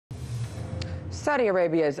Saudi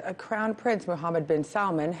Arabia's Crown Prince Mohammed bin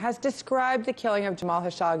Salman has described the killing of Jamal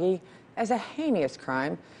Khashoggi as a heinous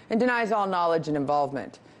crime and denies all knowledge and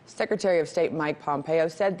involvement. Secretary of State Mike Pompeo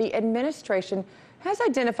said the administration has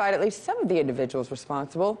identified at least some of the individuals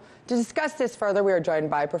responsible. To discuss this further, we are joined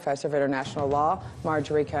by Professor of International Law,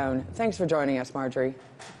 Marjorie Cohn. Thanks for joining us, Marjorie.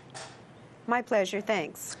 My pleasure,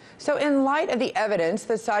 thanks. So in light of the evidence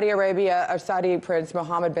that Saudi Prince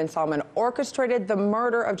Mohammed bin Salman orchestrated the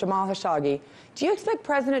murder of Jamal Khashoggi, do you expect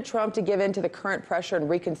President Trump to give in to the current pressure and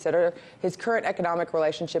reconsider his current economic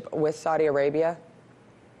relationship with Saudi Arabia?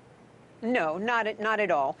 No, not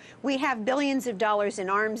at all. We have billions of dollars in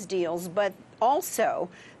arms deals, but also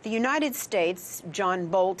the United States, John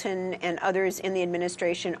Bolton and others in the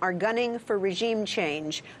administration are gunning for regime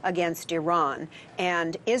change against Iran.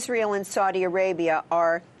 And Israel and Saudi Arabia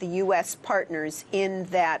are the U.S. partners in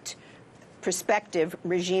that prospective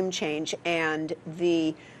regime change. And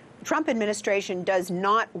the Trump administration does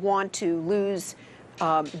not want to lose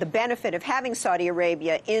the benefit of having Saudi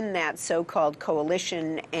Arabia in that so-called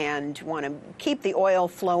coalition and want to keep the oil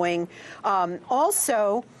flowing.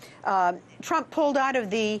 Also, Trump pulled out of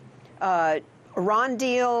the Iran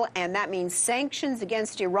deal, and that means sanctions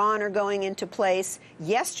against Iran are going into place.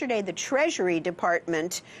 Yesterday, the Treasury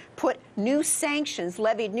Department put new sanctions,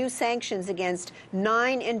 levied new sanctions against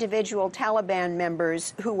 9 individual Taliban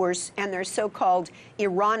members who were, and their so-called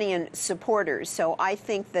Iranian supporters. So I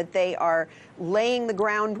think that they are laying the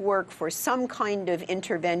groundwork for some kind of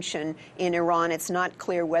intervention in Iran. It's not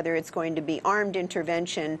clear whether it's going to be armed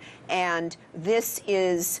intervention. And this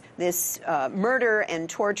murder and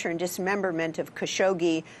torture and dismemberment of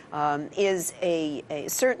Khashoggi is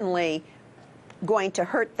certainly going to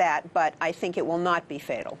hurt that, but I think it will not be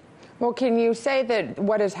fatal. Well, can you say that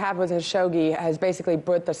what has happened with Khashoggi has basically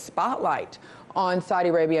put the spotlight on Saudi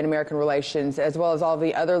Arabia and American relations, as well as all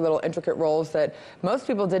the other little intricate roles that most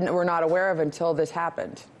people were not aware of until this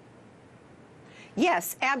happened?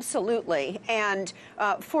 Yes, absolutely. And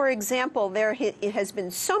for example, there has been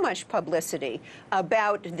so much publicity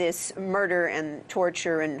about this murder and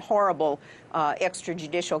torture and horrible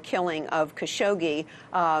extrajudicial killing of Khashoggi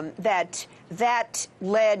that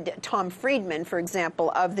led Tom Friedman, for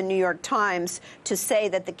example, of the New York Times, to say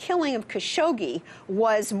that the killing of Khashoggi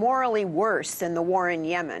was morally worse than the war in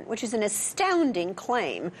Yemen, which is an astounding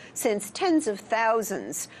claim, since tens of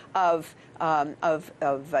thousands of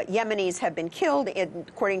Yemenis have been killed.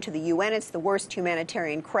 According to the UN, it's the worst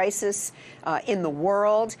humanitarian crisis in the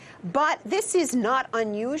world. But this is not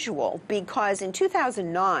unusual, because in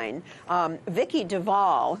 2009, Vicky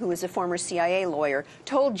Duvall, who is a former CIA lawyer,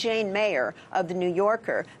 told Jane Mayer of The New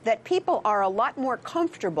Yorker that people are a lot more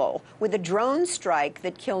comfortable with a drone strike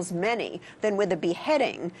that kills many than with a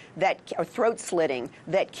beheading or throat slitting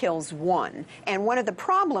that kills one. And one of the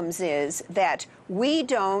problems is that we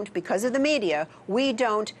don't, because of the media, we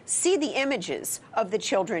don't see the images of the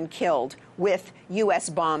children killed with U.S.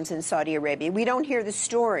 bombs in Saudi Arabia. We don't hear the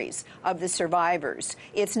stories of the survivors.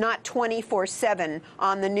 It's not 24/7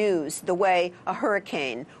 on the news the way a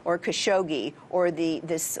hurricane or Khashoggi or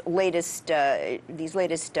these latest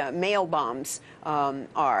mail bombs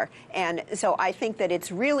are. And so I think that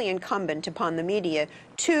it's really incumbent upon the media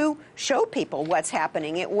to show people what's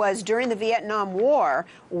happening. It was during the Vietnam War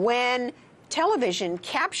when television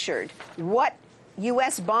captured what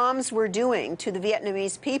U.S. bombs were doing to the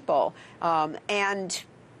Vietnamese people and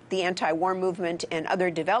the anti-war movement and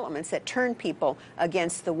other developments that turned people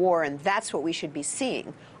against the war, and that's what we should be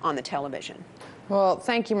seeing on the television. Well,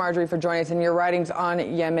 thank you, Marjorie, for joining us. And your writings on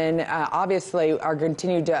Yemen obviously are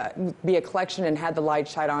continued to be a collection and had the light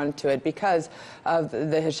shine onto it because of the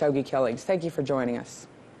Khashoggi killings. Thank you for joining us.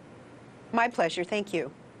 My pleasure. Thank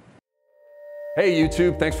you. Hey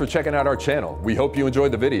YouTube, thanks for checking out our channel. We hope you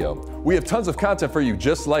enjoyed the video. We have tons of content for you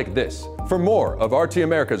just like this. For more of RT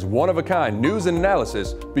America's one-of-a-kind news and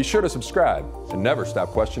analysis, be sure to subscribe and never stop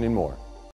questioning more.